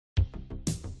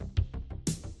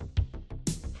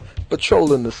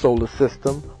Patrolling the solar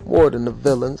system, more than the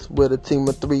villains, with a team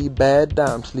of 3 bad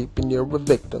dimes sleeping near a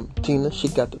victim. Tina, she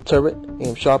got the turret,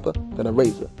 aim sharper than a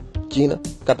razor. Gina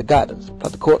got the guidance,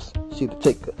 plot the course, she the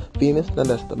taker. Venus, now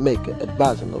that's the maker,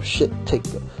 advising no shit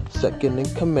taker. Second in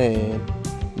command,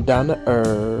 down to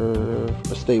earth,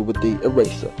 but stay with the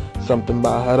eraser. Something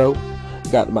about her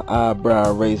though, got my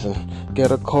eyebrow raising. Get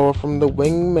a call from the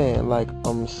wingman like,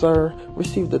 sir,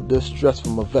 received a distress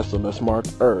from a vessel that's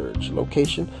marked Urge.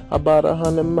 Location, about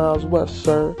 100 miles west,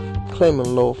 sir.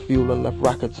 Claiming low fuel and left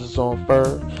rockets is on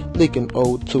fur. Leaking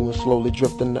O2 and slowly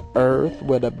drifting to Earth.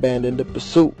 With abandoned the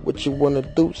pursuit, what you wanna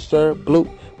do, sir?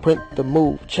 Blueprint the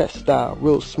move, chest style,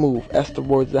 real smooth.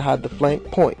 Asteroids that hide the flank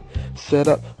point. Set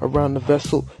up around the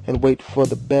vessel and wait for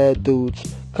the bad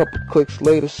dudes. Couple clicks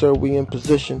later, sir, we in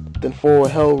position. Then 4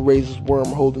 Hellraisers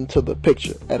wormholing to the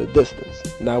picture at a distance.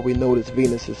 Now we notice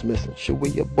Venus is missing. Should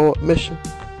we abort mission?